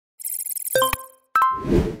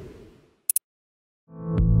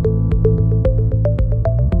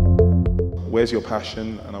Where's your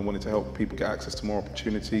passion? And I wanted to help people get access to more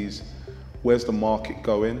opportunities. Where's the market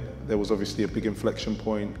going? There was obviously a big inflection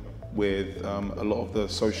point with a lot of the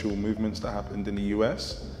social movements that happened in the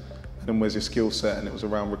US. And then where's your skill set? And it was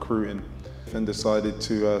around recruiting. And decided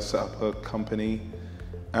to set up a company.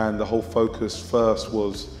 And the whole focus first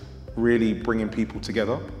was really bringing people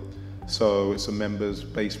together. So it's a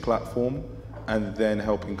members-based platform, and then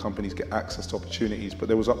helping companies get access to opportunities. But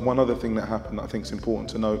there was one other thing that happened that I think is important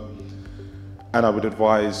to note. And I would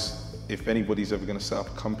advise, if anybody's ever going to set up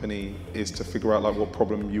a company, is to figure out like what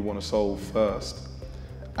problem you want to solve first.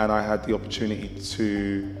 And I had the opportunity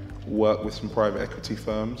to work with some private equity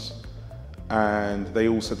firms, and they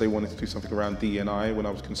all said they wanted to do something around D&I when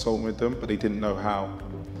I was consulting with them, but they didn't know how.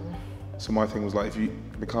 So my thing was like, if you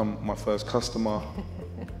become my first customer,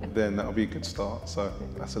 then that'll be a good start. So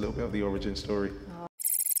that's a little bit of the origin story.